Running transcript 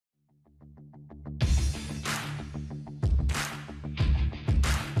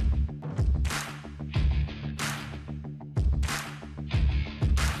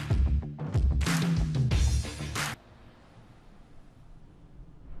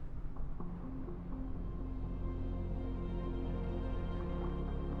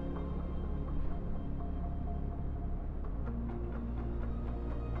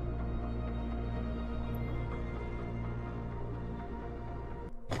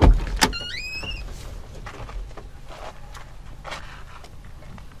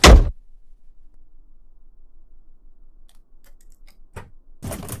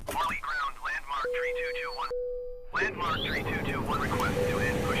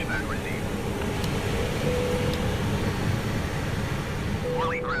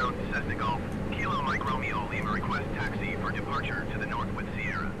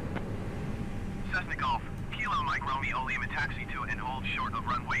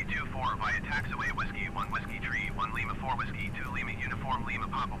runway 24 via taxiway Whiskey 1 Whiskey Tree 1 Lima 4 Whiskey 2 Lima Uniform Lima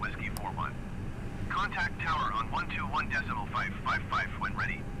Papa Whiskey 41. Contact tower on 121.555 when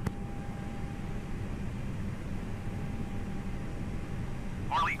ready.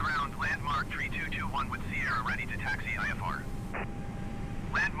 Orly ground, landmark tree 221 with Sierra ready to taxi IFR.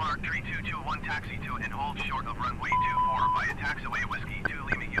 Landmark tree 221 taxi to and hold short of runway 24 via taxiway Whiskey 2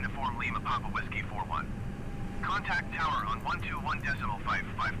 Lima Uniform Lima Papa Whiskey 41. Contact tower on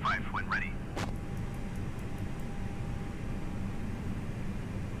 121.555 when ready.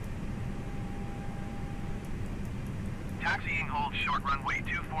 Taxiing hold short runway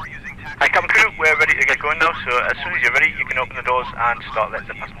 24 using taxi. Hi cabin crew, we're ready to get going now, so as soon as you're ready you can open the doors and start letting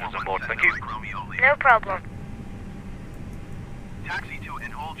the passengers on board. Thank you. No problem. Taxi to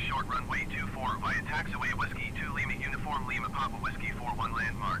and hold short runway 24 via taxiway Whiskey 2 Lima Uniform Lima Papa Whiskey 41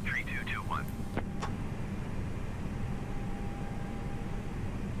 landmark tree 221.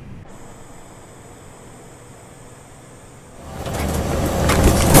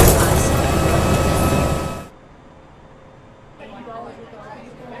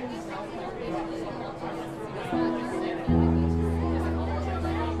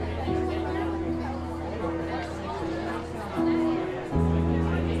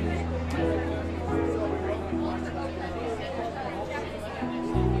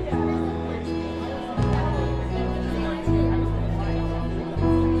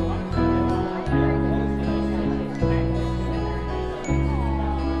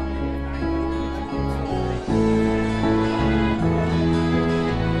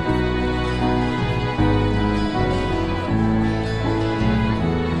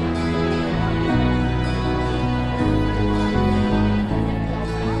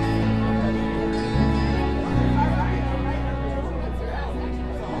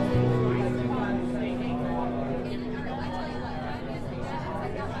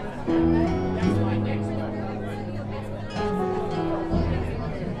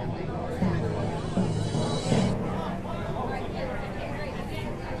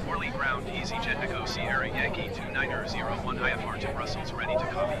 Orly ground, EasyJet Echo Sierra Yankee 2901 IFR to Brussels, ready to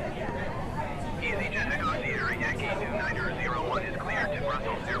copy. EasyJet Echo Sierra Yankee 2901 is cleared to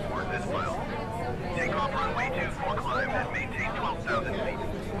Brussels Airport as well. Take off runway 24 climb and maintain 12,000 feet.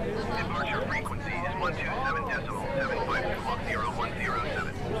 Departure frequency is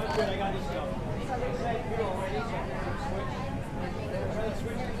 127.7520107.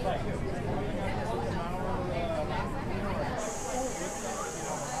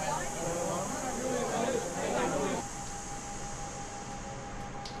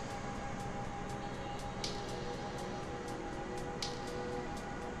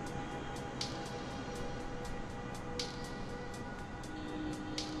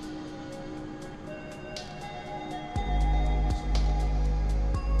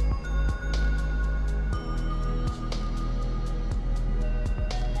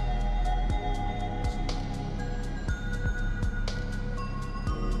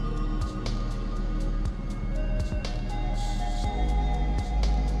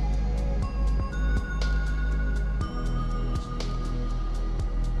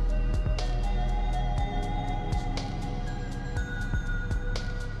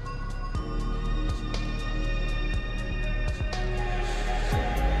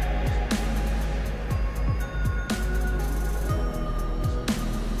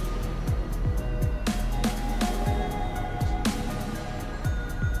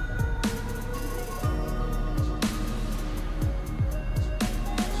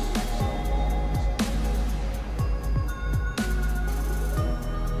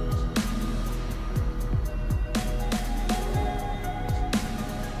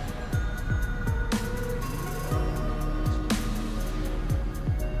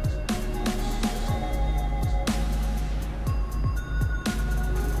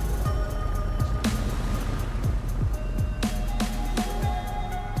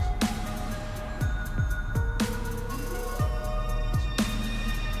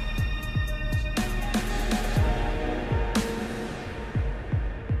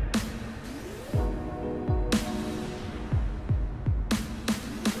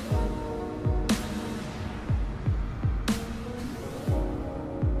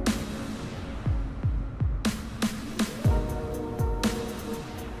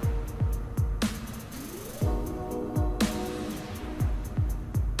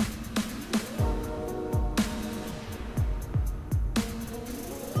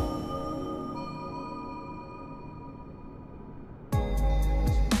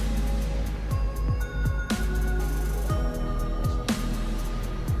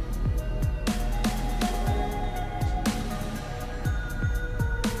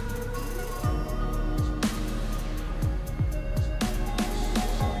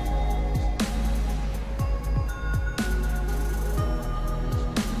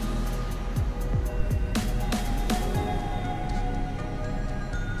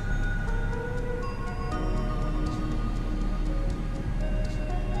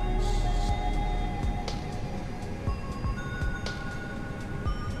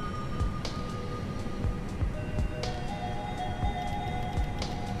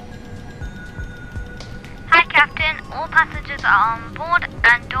 passengers are on board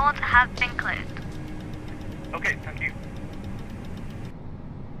and doors have been closed. Okay, thank you.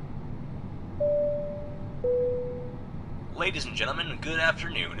 Ladies and gentlemen, good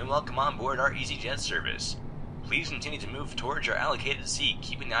afternoon and welcome on board our EasyJet service. Please continue to move towards your allocated seat,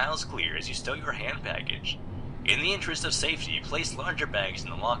 keeping the aisles clear as you stow your hand baggage. In the interest of safety, place larger bags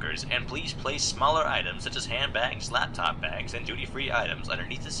in the lockers, and please place smaller items such as handbags, laptop bags, and duty-free items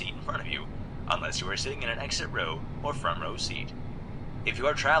underneath the seat in front of you, unless you are sitting in an exit row or front row seat. If you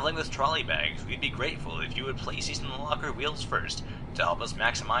are traveling with trolley bags, we'd be grateful if you would place these in the locker wheels first to help us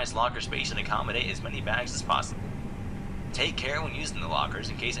maximize locker space and accommodate as many bags as possible. Take care when using the lockers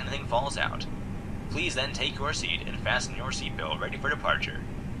in case anything falls out. Please then take your seat and fasten your seatbelt ready for departure.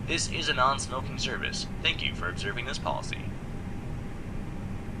 This is a non-smoking service. Thank you for observing this policy.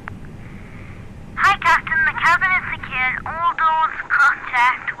 Hi, Captain. The cabin is secured. All doors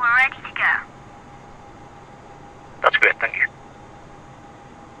cross-checked. We're ready to go. That's great, thank you.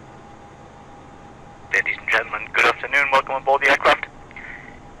 Ladies and gentlemen, good afternoon. Welcome on board the aircraft.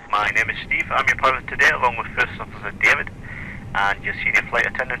 My name is Steve. I'm your pilot today, along with First Officer David and your senior flight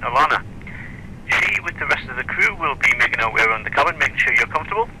attendant Alana. She, with the rest of the crew, will be making our way around the cabin, making sure you're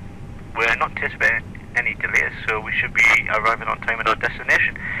comfortable. We're not anticipating any delays, so we should be arriving on time at our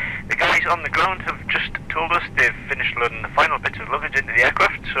destination. The guys on the ground have just told us they've finished loading the final bits of luggage into the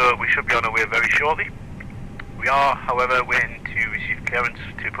aircraft, so we should be on our way very shortly. We are, however, waiting to receive clearance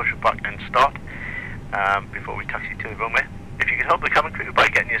to push it back and start before we taxi to the runway. If you could help the cabin crew by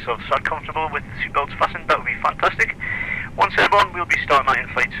getting yourselves sat comfortable with the seatbelts fastened, that would be fantastic. Once airborne, we'll be starting our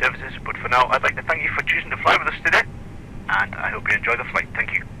in-flight services, but for now, I'd like to thank you for choosing to fly with us today, and I hope you enjoy the flight.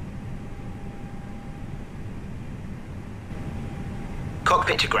 Thank you.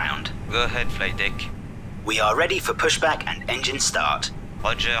 Cockpit to ground. Go ahead, flight deck. We are ready for pushback and engine start.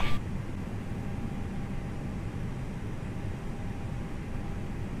 Roger.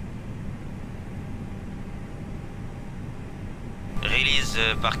 Release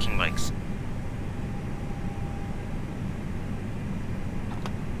the parking brakes.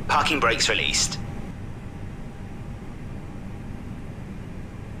 Parking brakes released.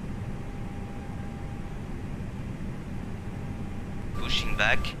 Pushing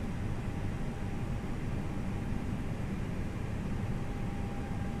back.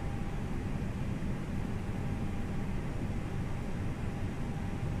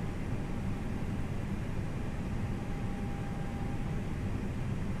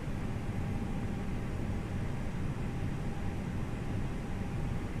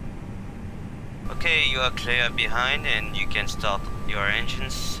 Okay, you are clear behind and you can start your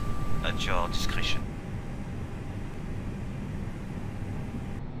engines at your discretion.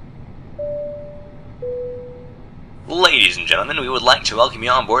 Ladies and gentlemen, we would like to welcome you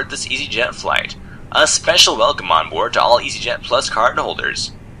on board this EasyJet flight. A special welcome on board to all EasyJet Plus card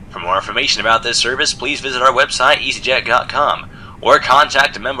holders. For more information about this service, please visit our website easyjet.com or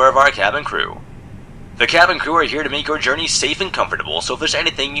contact a member of our cabin crew. The cabin crew are here to make your journey safe and comfortable, so if there's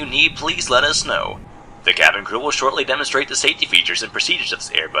anything you need, please let us know. The cabin crew will shortly demonstrate the safety features and procedures of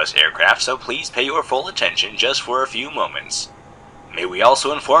this Airbus aircraft, so please pay your full attention just for a few moments. May we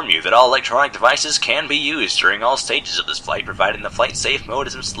also inform you that all electronic devices can be used during all stages of this flight, providing the flight safe mode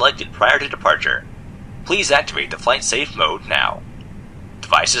is selected prior to departure. Please activate the flight safe mode now.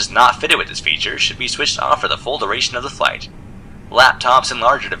 Devices not fitted with this feature should be switched off for the full duration of the flight. Laptops and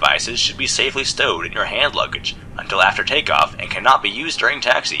larger devices should be safely stowed in your hand luggage until after takeoff and cannot be used during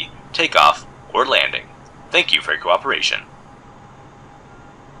taxi, takeoff, or landing. Thank you for your cooperation.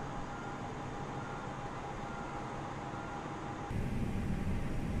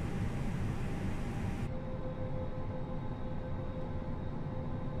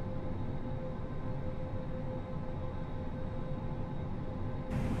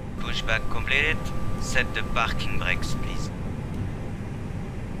 Pushback completed. Set the parking brakes, please.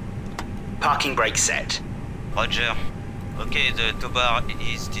 Parking brake set. Roger. Okay, the tow bar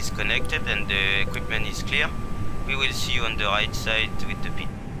is disconnected and the equipment is clear. We will see you on the right side with the pin.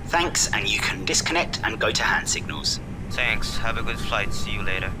 Thanks, and you can disconnect and go to hand signals. Thanks, have a good flight, see you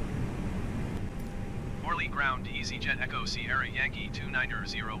later. Orly ground to EasyJet Echo Sierra Yankee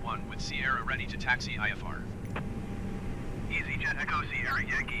 2901 with Sierra ready to taxi IFR. EasyJet Echo Sierra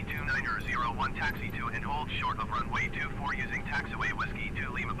Yankee 2901 taxi to and hold short of runway 24 using taxiway Whiskey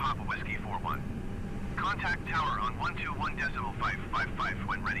 2 Lima Papa Whiskey 41. Contact tower on 121.555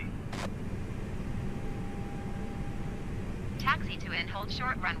 when ready. Taxi to and hold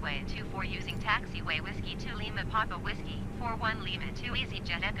short runway 24 using taxiway Whiskey 2 Lima Papa Whiskey 41 Lima 2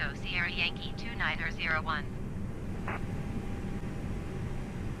 EasyJet Echo Sierra Yankee 2901.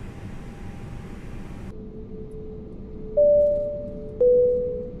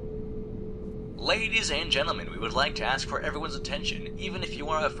 Ladies and gentlemen, we would like to ask for everyone's attention, even if you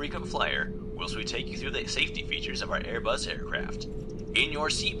are a frequent flyer, whilst we take you through the safety features of our Airbus aircraft. In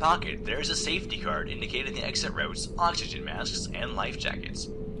your seat pocket, there is a safety card indicating the exit routes, oxygen masks, and life jackets.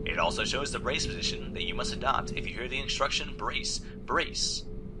 It also shows the brace position that you must adopt if you hear the instruction brace, brace.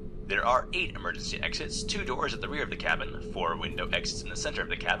 There are 8 emergency exits, 2 doors at the rear of the cabin, 4 window exits in the center of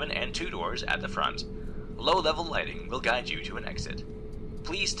the cabin, and 2 doors at the front. Low-level lighting will guide you to an exit.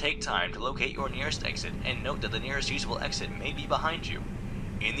 Please take time to locate your nearest exit and note that the nearest usable exit may be behind you.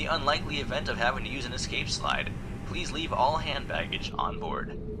 In the unlikely event of having to use an escape slide, please leave all hand baggage on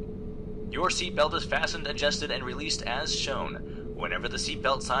board. Your seatbelt is fastened, adjusted, and released as shown. Whenever the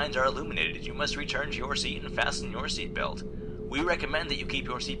seatbelt signs are illuminated, you must return to your seat and fasten your seatbelt. We recommend that you keep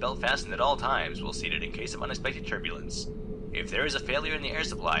your seatbelt fastened at all times while seated in case of unexpected turbulence. If there is a failure in the air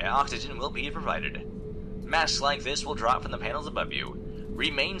supply, oxygen will be provided. Masks like this will drop from the panels above you.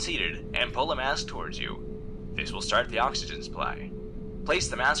 Remain seated and pull a mask towards you. This will start the oxygen supply. Place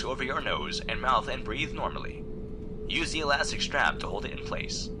the mask over your nose and mouth and breathe normally. Use the elastic strap to hold it in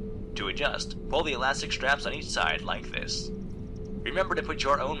place. To adjust, pull the elastic straps on each side like this. Remember to put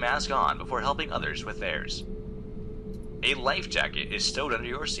your own mask on before helping others with theirs. A life jacket is stowed under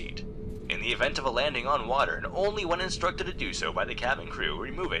your seat. In the event of a landing on water, and only when instructed to do so by the cabin crew,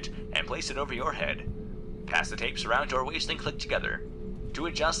 remove it and place it over your head. Pass the tapes around your waist and click together. To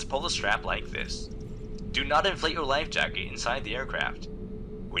adjust, pull the strap like this. Do not inflate your life jacket inside the aircraft.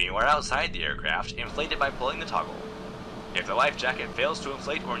 When you are outside the aircraft, inflate it by pulling the toggle. If the life jacket fails to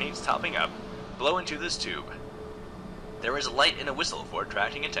inflate or needs topping up, blow into this tube. There is a light and a whistle for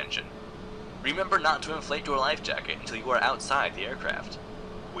attracting attention. Remember not to inflate your life jacket until you are outside the aircraft.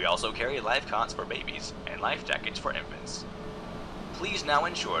 We also carry life cots for babies and life jackets for infants. Please now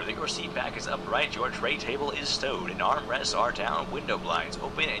ensure that your seat back is upright, your tray table is stowed, and armrests are down, window blinds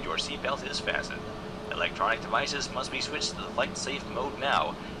open, and your seatbelt is fastened. Electronic devices must be switched to the flight safe mode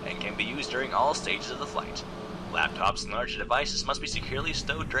now and can be used during all stages of the flight. Laptops and larger devices must be securely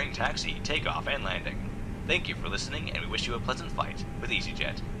stowed during taxi, takeoff, and landing. Thank you for listening, and we wish you a pleasant flight with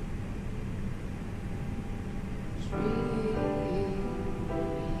EasyJet.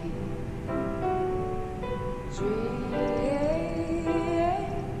 Dream.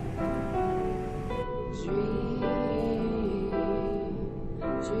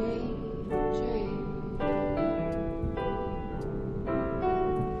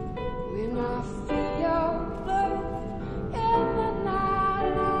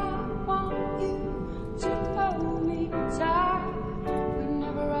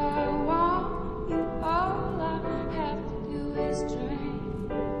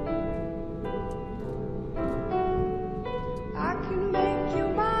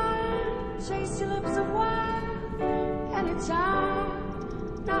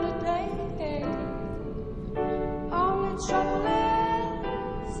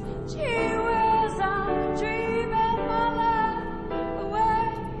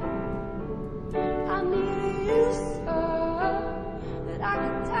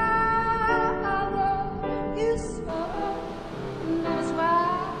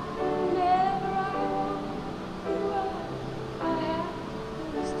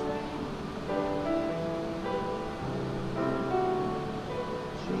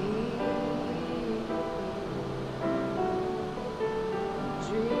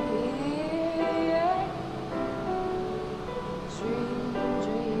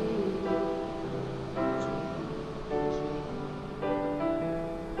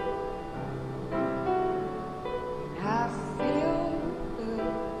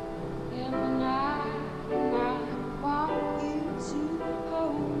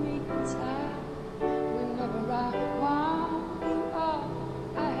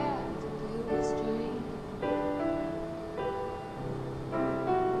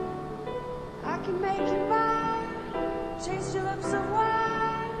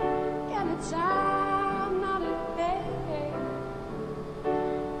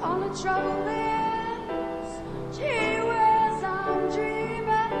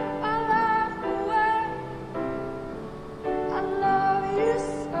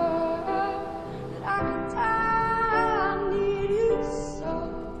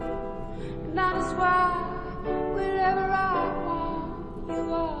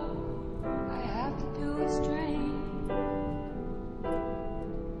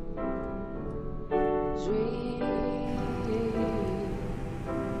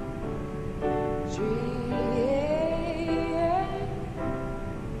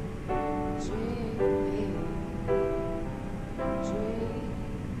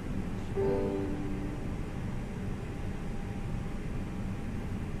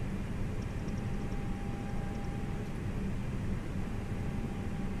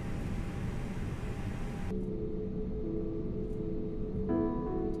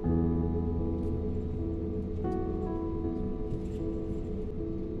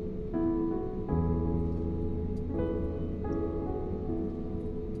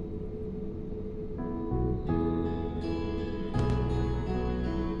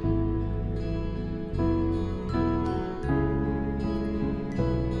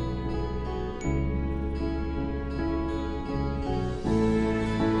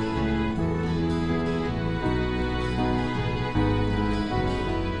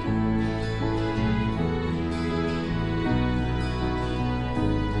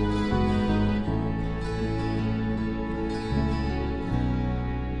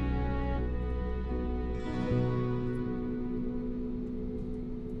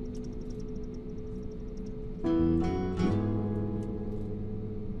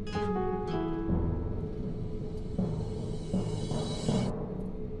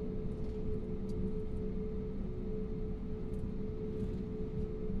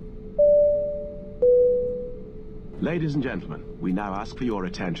 Ladies and gentlemen, we now ask for your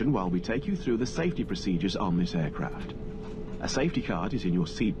attention while we take you through the safety procedures on this aircraft. A safety card is in your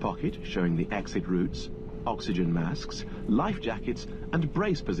seat pocket showing the exit routes, oxygen masks, life jackets and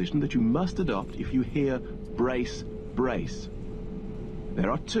brace position that you must adopt if you hear brace, brace. There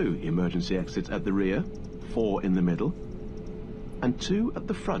are 2 emergency exits at the rear, 4 in the middle, and 2 at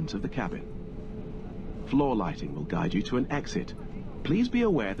the front of the cabin. Floor lighting will guide you to an exit. Please be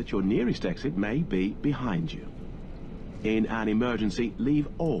aware that your nearest exit may be behind you. In an emergency, leave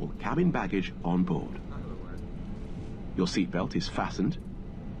all cabin baggage on board. Your seatbelt is fastened,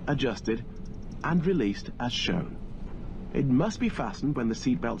 adjusted, and released as shown. It must be fastened when the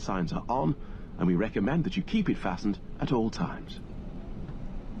seatbelt signs are on, and we recommend that you keep it fastened at all times.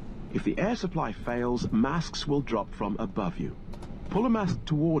 If the air supply fails, masks will drop from above you. Pull a mask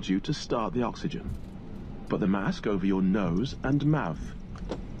towards you to start the oxygen. Put the mask over your nose and mouth.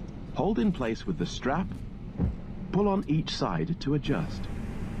 Hold in place with the strap. Pull on each side to adjust.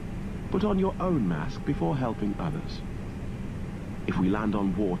 Put on your own mask before helping others. If we land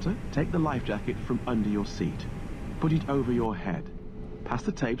on water, take the life jacket from under your seat. Put it over your head. Pass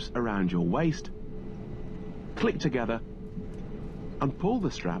the tapes around your waist. Click together and pull the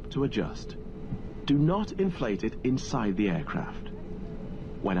strap to adjust. Do not inflate it inside the aircraft.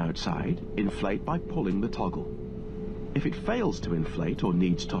 When outside, inflate by pulling the toggle. If it fails to inflate or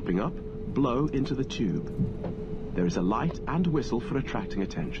needs topping up, blow into the tube. There is a light and whistle for attracting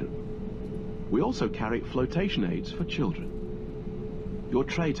attention. We also carry flotation aids for children. Your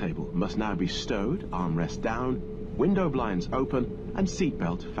tray table must now be stowed, armrest down, window blinds open, and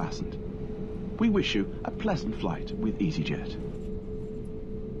seatbelt fastened. We wish you a pleasant flight with EasyJet.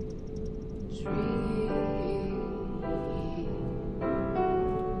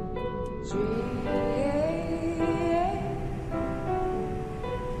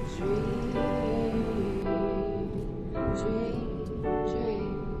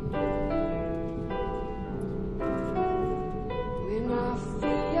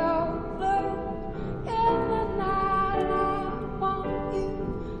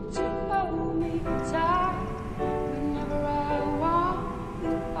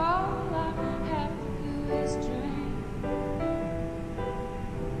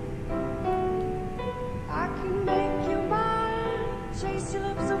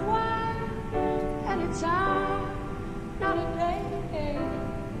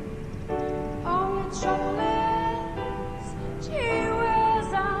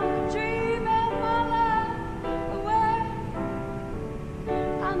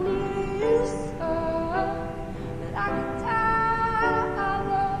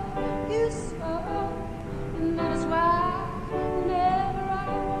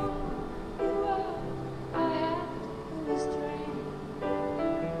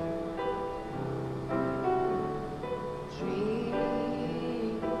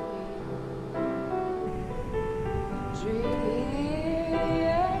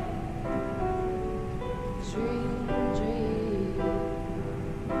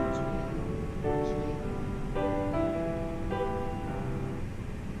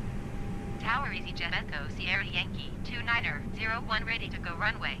 EasyJet Echo Sierra Yankee 2901 ready to go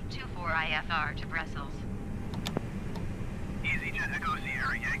runway 24 IFR to Brussels. EasyJet Echo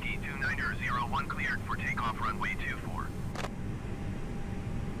Sierra Yankee 2901 cleared for takeoff runway 24.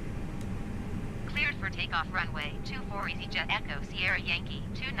 Cleared for takeoff runway 24 EasyJet Echo Sierra Yankee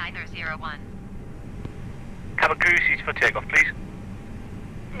 2901. Cabin crew seats for takeoff, please.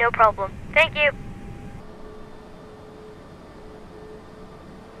 No problem. Thank you.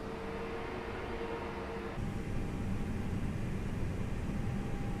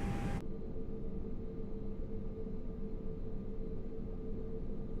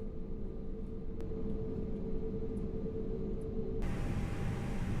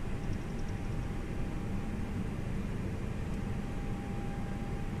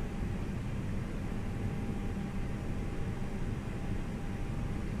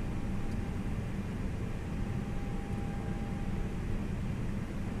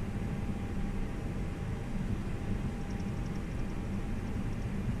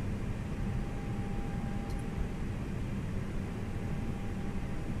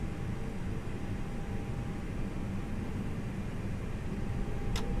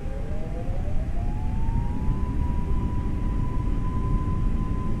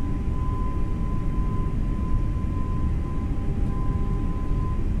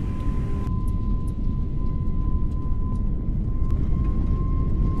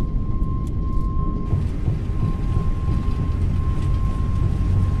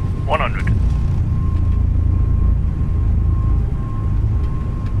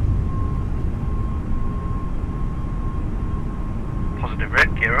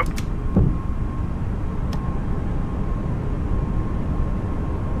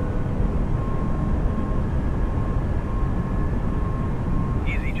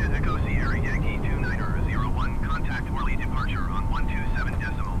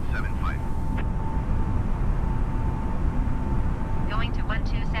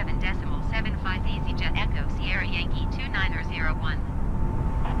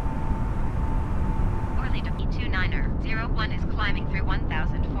 01 is climbing through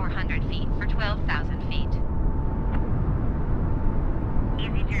 1,400 feet for 12,000 feet.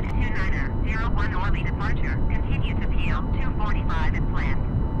 EasyJet 2901 Orly departure. Continue to PL 245 as planned.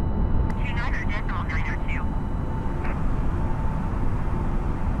 29.902.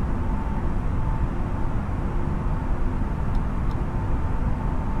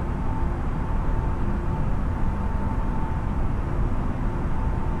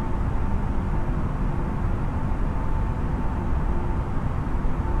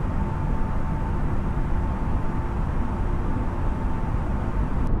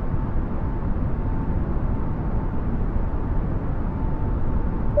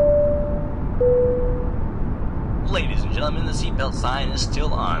 Ladies and gentlemen, the seatbelt sign is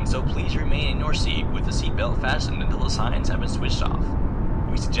still on, so please remain in your seat with the seatbelt fastened until the signs have been switched off.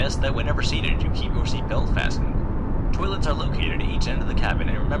 We suggest that whenever seated, you keep your seatbelt fastened. Toilets are located at each end of the cabin,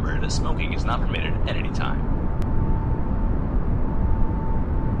 and remember that smoking is not permitted at any time.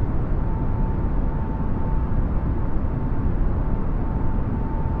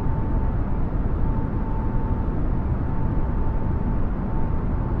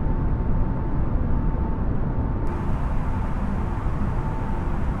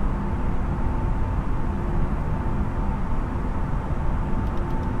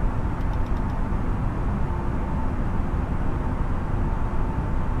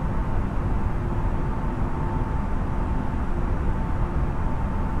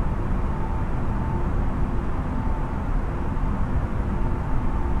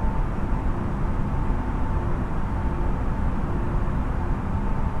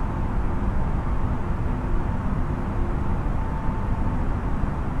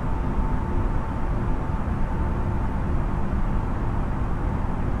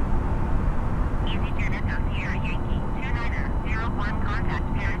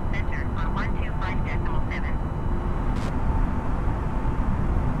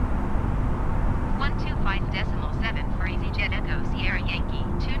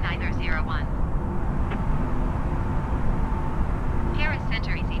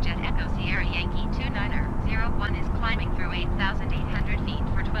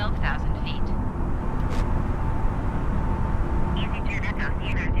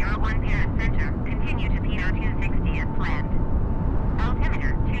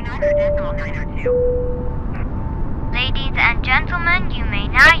 Ladies and gentlemen, you may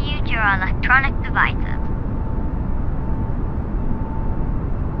now use your electronic devices.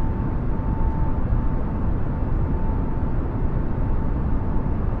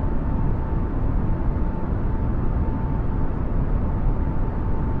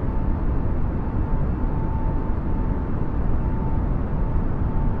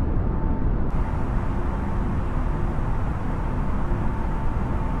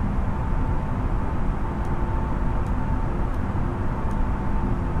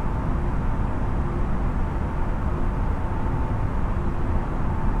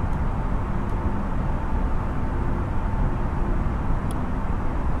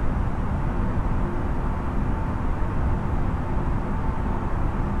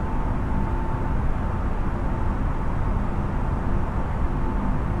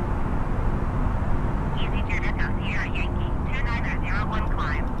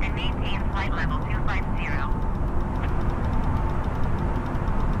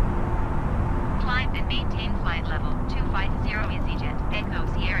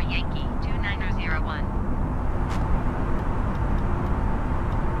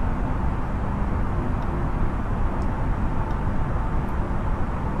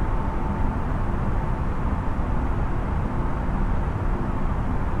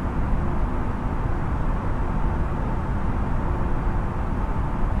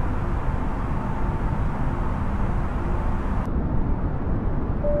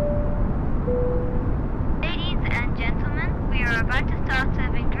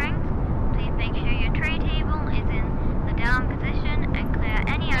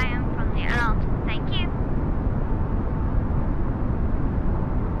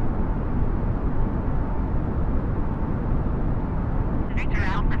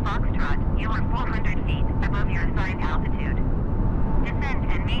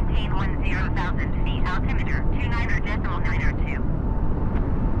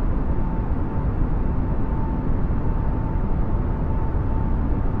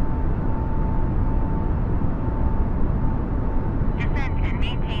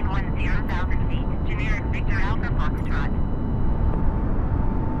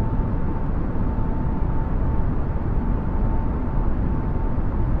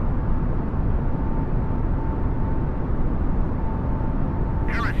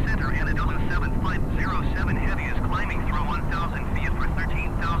 7507 Heavy is climbing through 1,000 feet for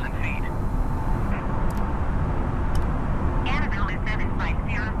 13,000 feet. Annabelle is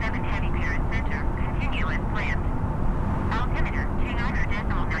 7507 Heavy Paris Center, continuous planned. Altimeter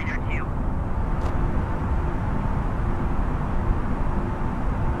 29.902.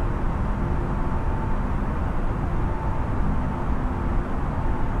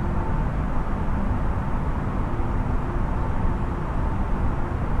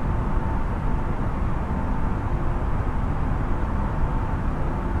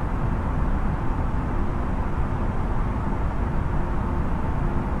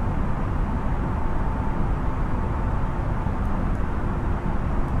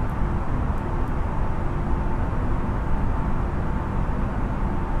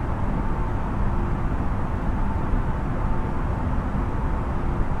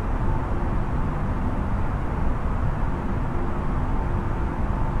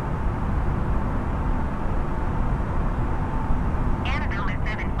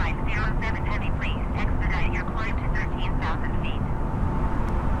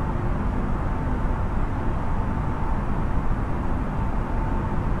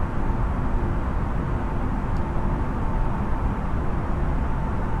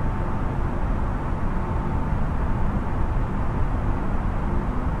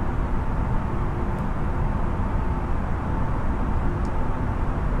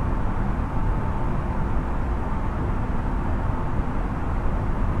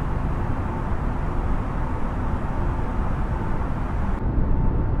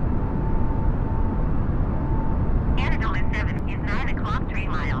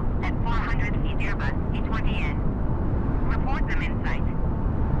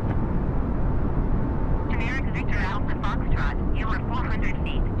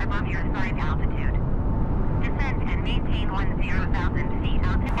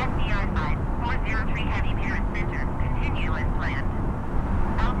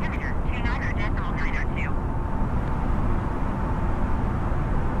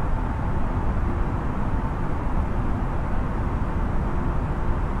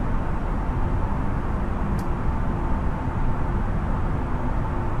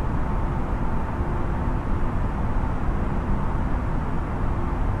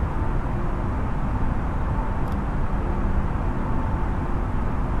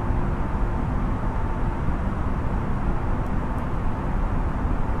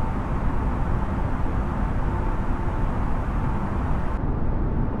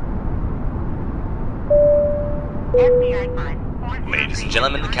 Ladies and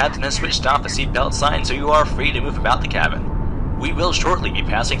gentlemen, the captain has switched off the seatbelt sign, so you are free to move about the cabin. We will shortly be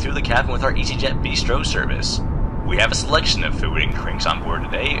passing through the cabin with our EasyJet Bistro service. We have a selection of food and drinks on board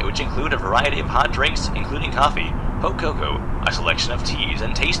today, which include a variety of hot drinks, including coffee, hot cocoa, a selection of teas,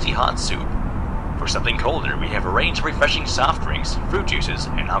 and tasty hot soup. For something colder, we have a range of refreshing soft drinks, fruit juices,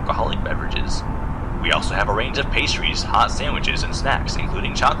 and alcoholic beverages. We also have a range of pastries, hot sandwiches, and snacks,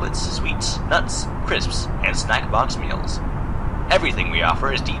 including chocolates, sweets, nuts, crisps, and snack box meals. Everything we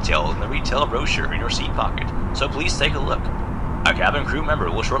offer is detailed in the retail brochure in your seat pocket, so please take a look. A cabin crew member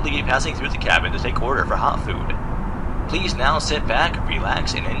will shortly be passing through the cabin to take order for hot food. Please now sit back,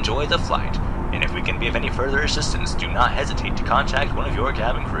 relax, and enjoy the flight, and if we can be of any further assistance, do not hesitate to contact one of your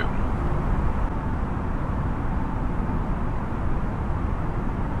cabin crew.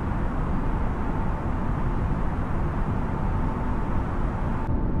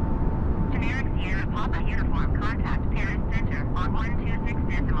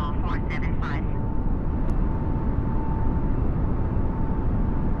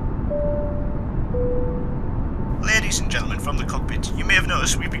 Ladies and gentlemen, from the cockpit, you may have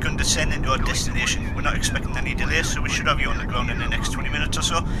noticed we've begun descending to our destination. We're not expecting any delays, so we should have you on the ground in the next 20 minutes or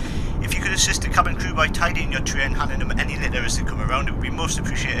so. If you could assist the cabin crew by tidying your tray and handing them any litter as they come around, it would be most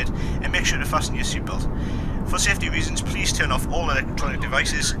appreciated, and make sure to fasten your seatbelt. For safety reasons, please turn off all electronic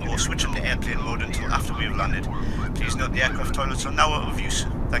devices or switch them to airplane mode until after we have landed. Please note the aircraft toilets are now out of use.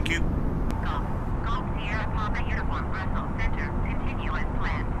 Thank you. Golf Sierra Papa Uniform Brussels Center, continuous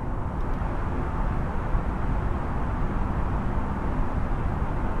planned.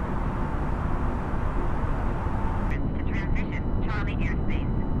 Charlie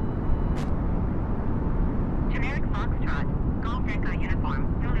airspace. Generic Foxtrot, Golf Echo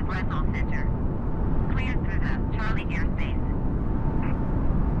Uniform, Zulu Brussels Center. Cleared through the Charlie airspace.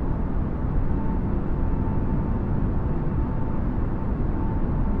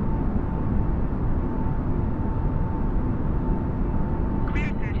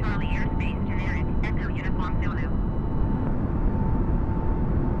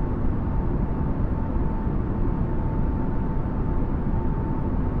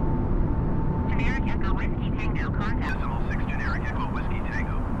 Tango, contact. Decimal 6 generic Echo Whiskey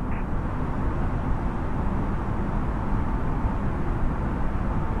Tango.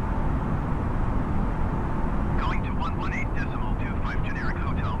 Going to 118.25 generic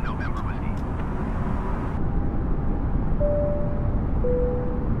Hotel November Whiskey.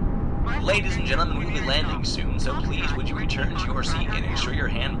 Ladies and gentlemen, we will be landing soon, so please would you return to your seat and ensure your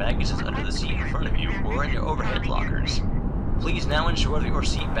hand baggage is under the seat in front of you or in your overhead lockers. Please now ensure that your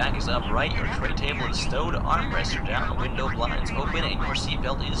seat back is upright, your tray table is stowed, armrests are down, window blinds open, and your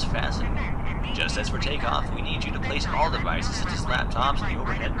seatbelt is fastened. Just as for takeoff, we need you to place all devices such as laptops in the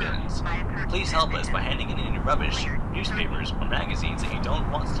overhead bins. Please help us by handing in any rubbish, newspapers, or magazines that you don't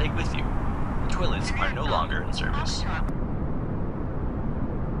want to take with you. The toilets are no longer in service.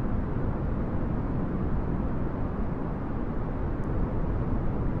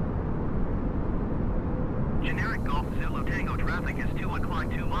 Generic Golf Zulu Tango traffic is 2 o'clock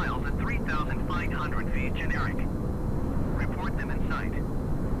 2 miles at 3,500 feet generic. Report them in sight.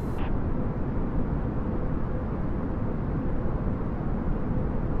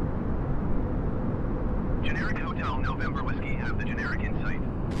 Generic Hotel November Whiskey have the generic in sight.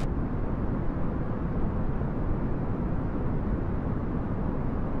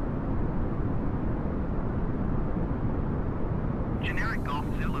 Generic Golf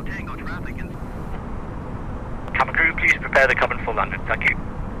Zulu Tango traffic in Cabin crew, please prepare the cabin for landing. Thank you.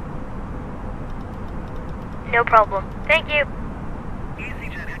 No problem. Thank you.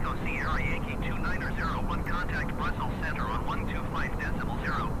 EasyJet Echo Sierra Yankee 2901 contact Brussels Center on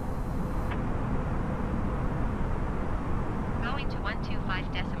 125.0. Going to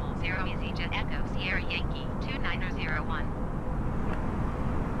 125.0 EasyJet Echo Sierra Yankee 2901.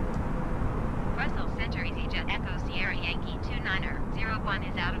 Brussels Center EasyJet Echo Sierra Yankee 2901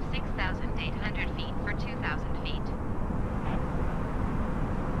 is out of 6,800 feet for 2,000 feet.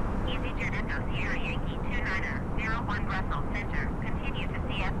 EasyJet Echo Sierra Yankee 2901 Brussels Center. Continue to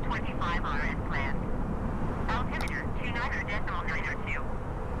CF25 RS land. Altimeter 29.902.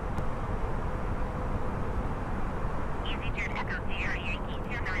 EasyJet Echo Sierra Yankee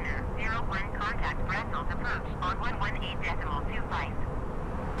 2901 contact Brussels approach on 118.25.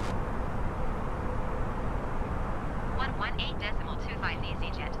 118.25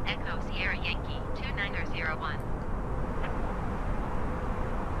 EasyJet Echo Sierra Yankee 2901.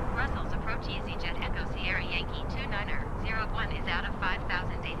 Brussels approach EasyJet Echo Sierra Yankee 2901 is out of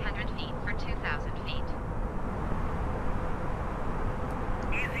 5,800 feet for 2,000 feet.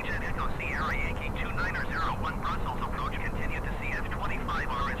 EasyJet Echo Sierra Yankee 2901 Brussels approach continue to CF25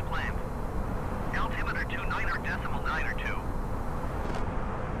 RS planned. Altimeter 29.902.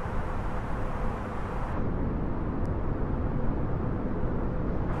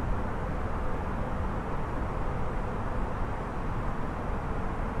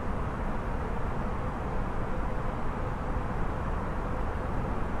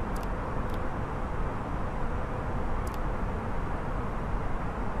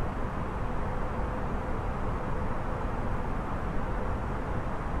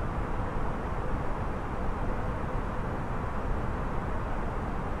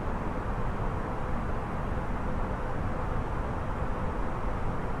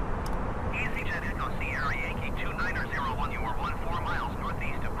 EasyJet Echo Sierra Yankee 2901, you are 14 miles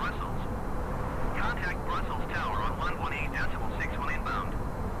northeast of Brussels. Contact Brussels Tower on 118.61 inbound.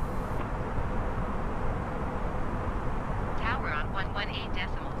 Tower on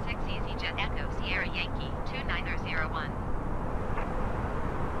 118.6 EasyJet Echo Sierra Yankee 2901.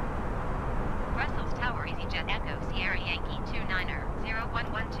 Brussels Tower EasyJet Echo Sierra Yankee 2901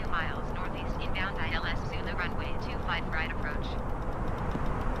 12 miles northeast inbound ILS Zulu runway 25 right approach.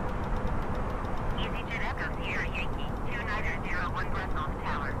 EasyJet Echo Sierra Yankee 2901 Brussels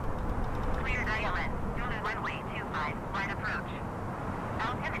Tower. Cleared ILS Zulu runway 25 right approach.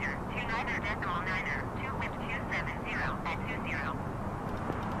 Altimeter 29.902 wind 270 at 20.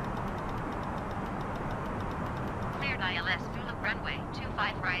 Cleared ILS Zulu runway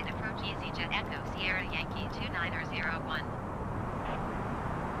 25 right approach EasyJet Echo Sierra Yankee 2901.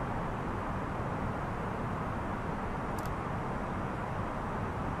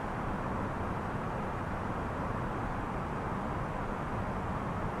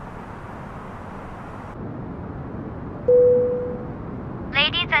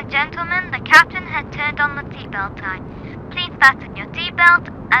 Ladies and gentlemen, the captain has turned on the seatbelt sign. Please fasten your seatbelt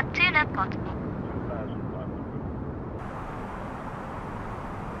as soon as possible.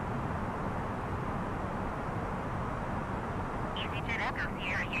 EasyJet Echo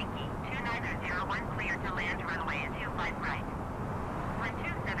Sierra Yankee 2901 clear to land runway at 25 right.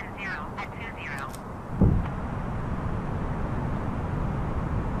 1270 at 20.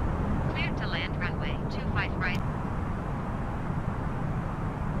 Cleared to land runway 25 right.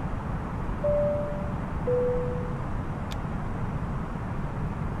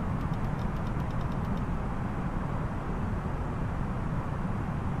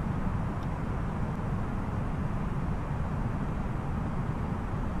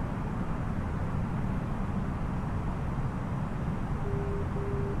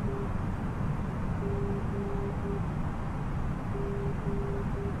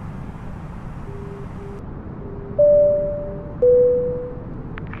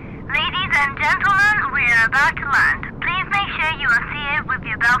 about to land. Please make sure you are seated with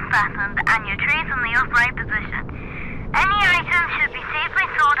your belt fastened and your trays in the upright position. Any items should be safely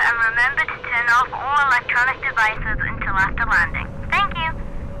stored, and remember to turn off all electronic devices until after landing. Thank you.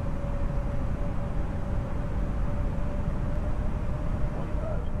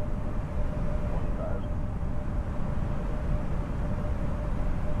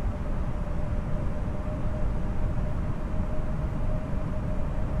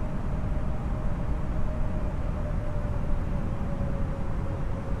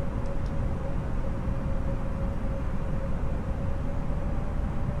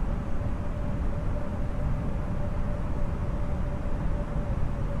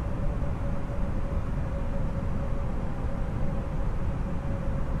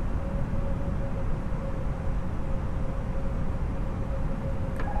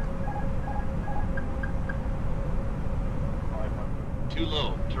 Too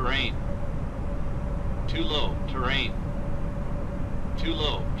low, terrain. Too low, terrain. Too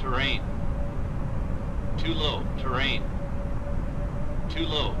low, terrain. Too low, terrain. Too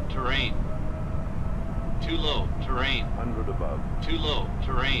low, terrain. Too low, terrain. 100 above. Too low,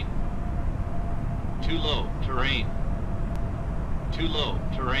 terrain. Too low, terrain. Too low,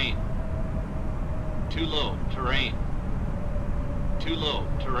 terrain. Too low, terrain. Too low,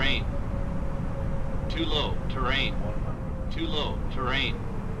 terrain. Too low, terrain. Too low, terrain.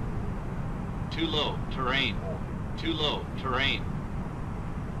 Too low, terrain. Too low, terrain.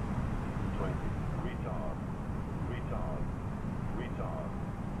 20. Retard. Retard. Retard.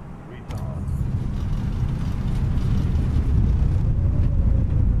 Retard.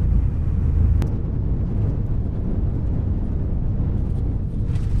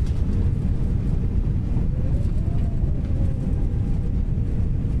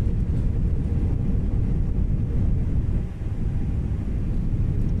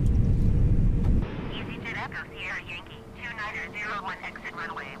 EasyJet Echo Sierra Yankee 2901 exit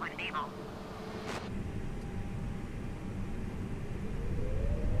runway when able.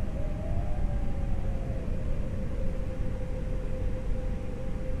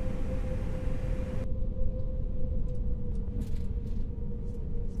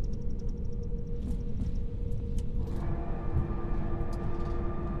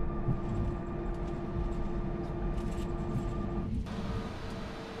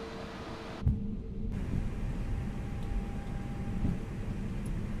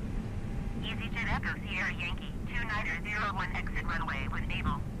 EasyJet Echo Sierra Yankee 2901 exit runway when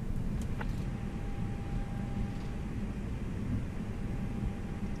able.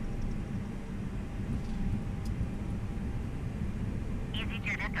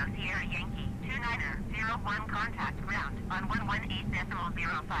 EasyJet Echo Sierra Yankee 2901 contact ground on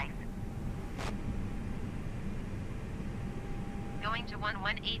 118.05. Going to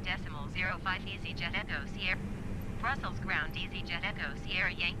 118.05 EasyJet Echo Sierra. Brussels ground EasyJet Echo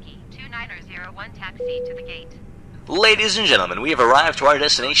Sierra Yankee 2901 taxi to the gate. Ladies and gentlemen, we have arrived to our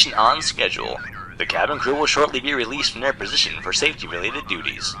destination on schedule. The cabin crew will shortly be released from their position for safety-related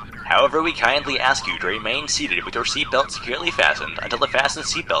duties. However, we kindly ask you to remain seated with your seatbelt securely fastened until the fasten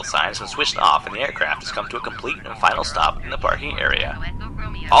seatbelt sign has been switched off and the aircraft has come to a complete and final stop in the parking area.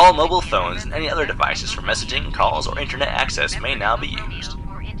 All mobile phones and any other devices for messaging, calls, or internet access may now be used.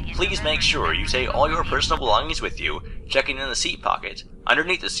 Please make sure you take all your personal belongings with you, checking in the seat pocket,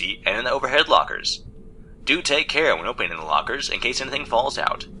 underneath the seat, and in the overhead lockers. Do take care when opening the lockers in case anything falls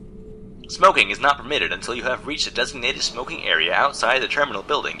out. Smoking is not permitted until you have reached a designated smoking area outside the terminal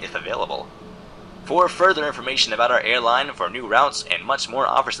building if available. For further information about our airline, for new routes, and much more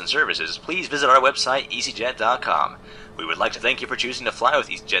offers and services, please visit our website, EasyJet.com. We would like to thank you for choosing to fly with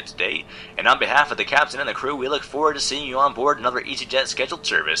EasyJet today, and on behalf of the captain and the crew, we look forward to seeing you on board another EasyJet scheduled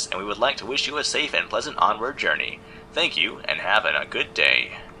service, and we would like to wish you a safe and pleasant onward journey. Thank you, and have a good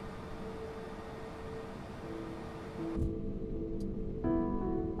day.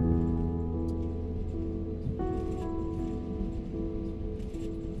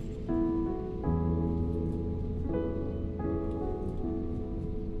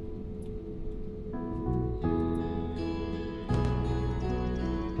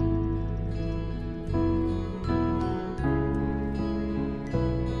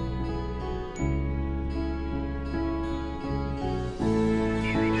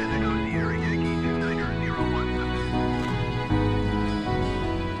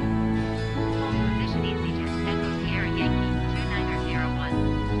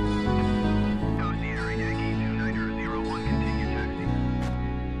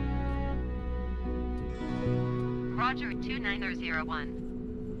 Roger 2901.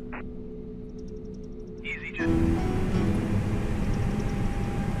 EasyJet.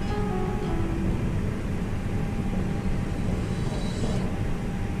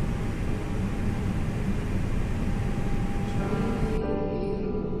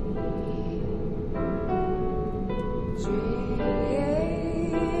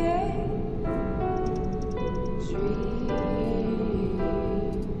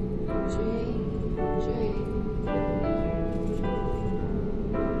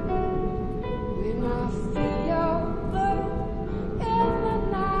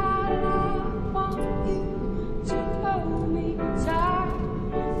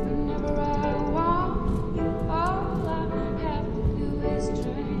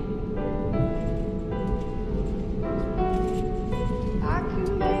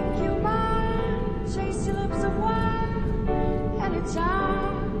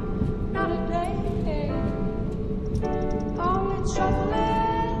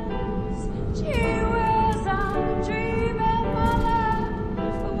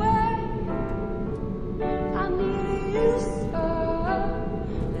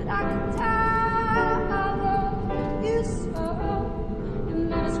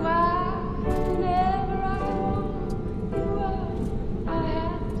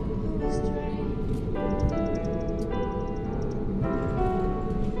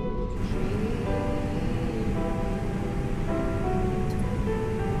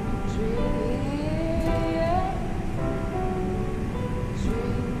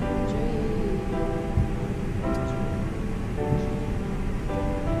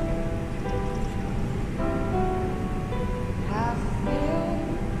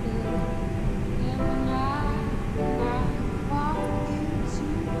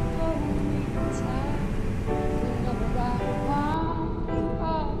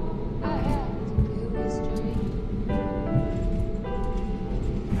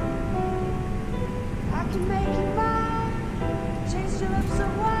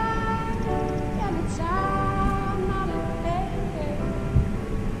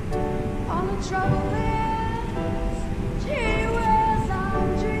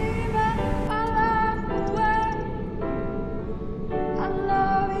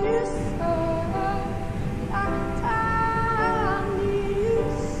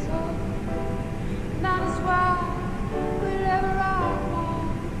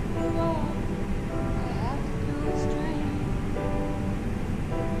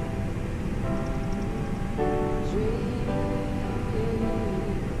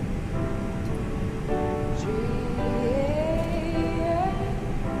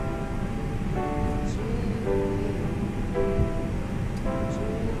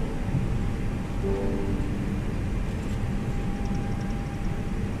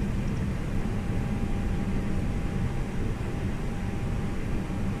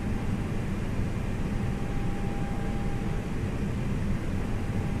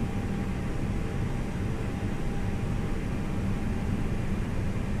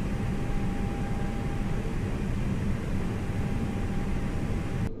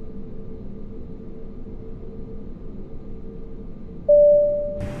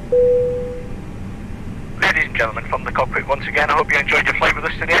 Gentlemen, from the cockpit once again, I hope you enjoyed your flight with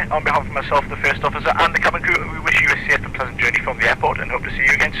us today. On behalf of myself, the first officer and the cabin crew, we wish you a safe and pleasant journey from the airport and hope to see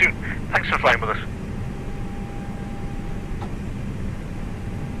you again soon. Thanks for flying with us.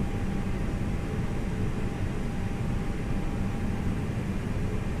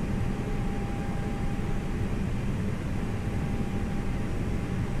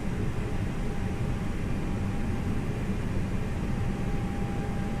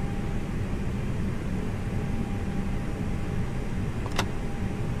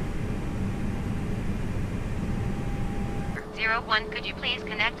 Could you please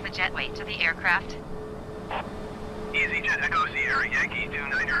connect the jetway to the aircraft? EasyJet Echo Sierra Yankee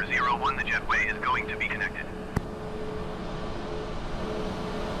 2901, the jetway is going to be connected.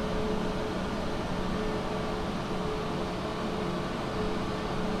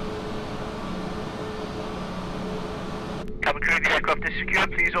 Cabin crew, the aircraft is secure.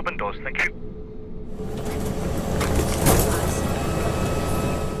 Please open doors. Thank you.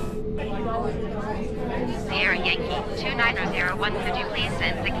 Sierra Yankee 2901, could you please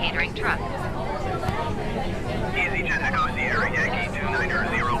send the catering truck? EasyJet Echo Sierra Yankee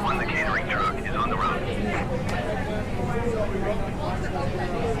 2901, the catering truck is on the road.